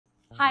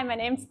Hi, my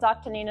name is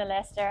Dr. Nina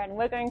Lester and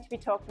we're going to be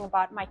talking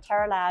about my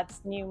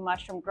Sterilized new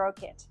mushroom grow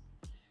kit.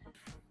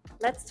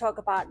 Let's talk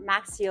about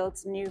Max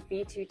Yield's new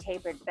V2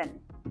 tapered bin.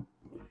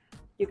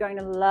 You're going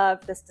to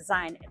love this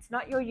design. It's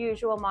not your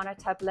usual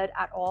monotub lid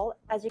at all.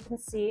 As you can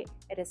see,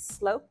 it is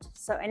sloped,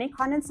 so any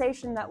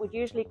condensation that would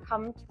usually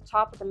come to the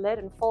top of the lid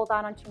and fall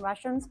down onto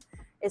mushrooms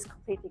is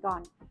completely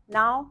gone.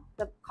 Now,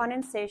 the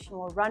condensation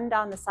will run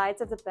down the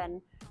sides of the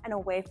bin and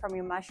away from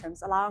your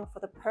mushrooms, allowing for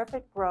the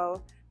perfect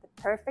grow,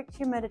 the perfect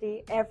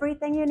humidity,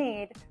 everything you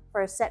need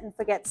for a set and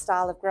forget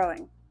style of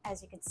growing.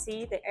 As you can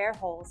see, the air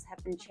holes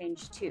have been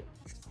changed too.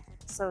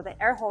 So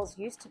the air holes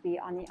used to be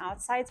on the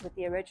outsides with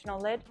the original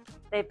lid.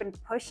 They've been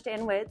pushed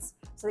inwards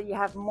so that you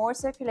have more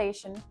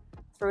circulation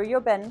through your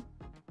bin.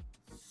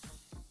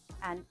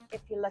 And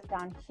if you look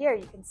down here,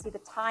 you can see the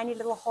tiny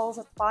little holes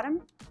at the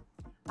bottom.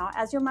 Now,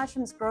 as your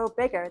mushrooms grow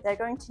bigger, they're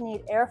going to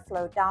need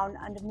airflow down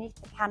underneath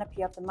the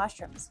canopy of the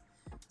mushrooms.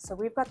 So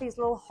we've got these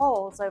little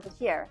holes over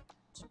here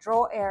to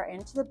draw air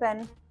into the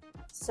bin,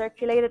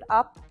 circulate it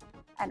up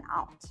and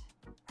out.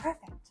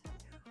 Perfect.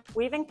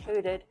 We've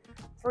included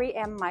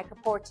 3M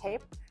Micropore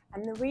Tape,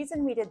 and the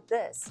reason we did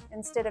this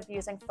instead of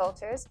using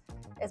filters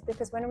is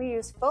because when we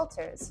use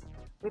filters,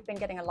 we've been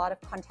getting a lot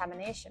of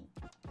contamination.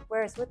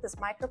 Whereas with this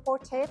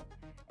Micropore Tape,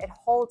 it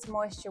holds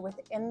moisture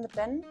within the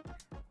bin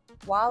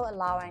while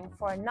allowing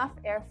for enough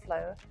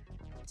airflow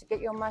to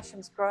get your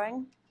mushrooms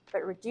growing,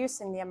 but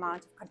reducing the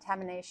amount of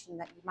contamination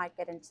that you might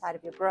get inside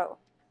of your grow.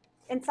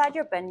 Inside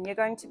your bin, you're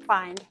going to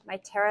find my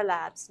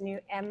Sterilized new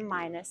M-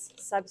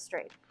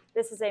 Substrate.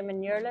 This is a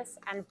manureless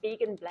and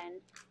vegan blend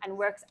and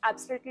works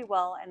absolutely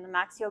well in the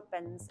Max Yield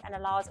bins and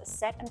allows a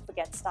set and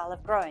forget style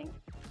of growing.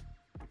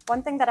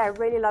 One thing that I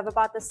really love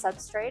about this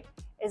substrate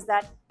is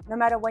that no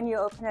matter when you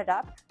open it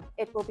up,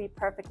 it will be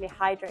perfectly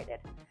hydrated.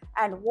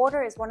 And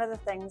water is one of the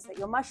things that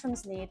your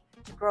mushrooms need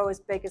to grow as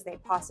big as they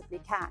possibly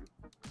can.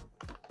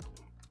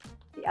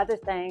 The other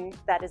thing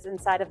that is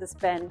inside of this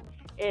bin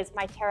is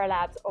my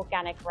Sterilized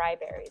organic rye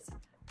berries.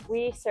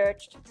 We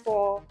searched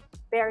for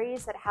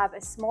berries that have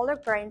a smaller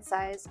grain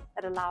size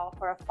that allow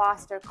for a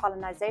faster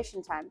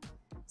colonization time.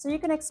 So you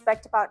can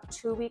expect about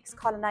 2 weeks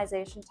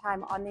colonization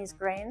time on these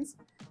grains.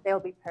 They'll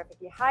be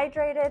perfectly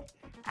hydrated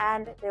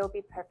and they'll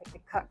be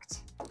perfectly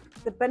cooked.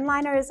 The bin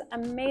liner is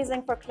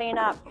amazing for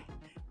cleanup.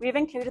 We've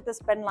included this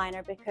bin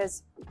liner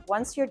because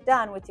once you're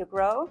done with your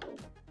grow,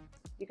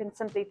 you can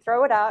simply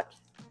throw it out,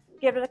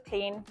 give it a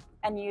clean,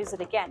 and use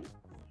it again.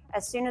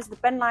 As soon as the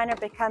bin liner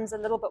becomes a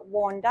little bit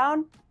worn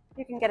down,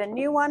 you can get a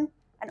new one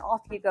and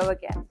off you go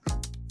again.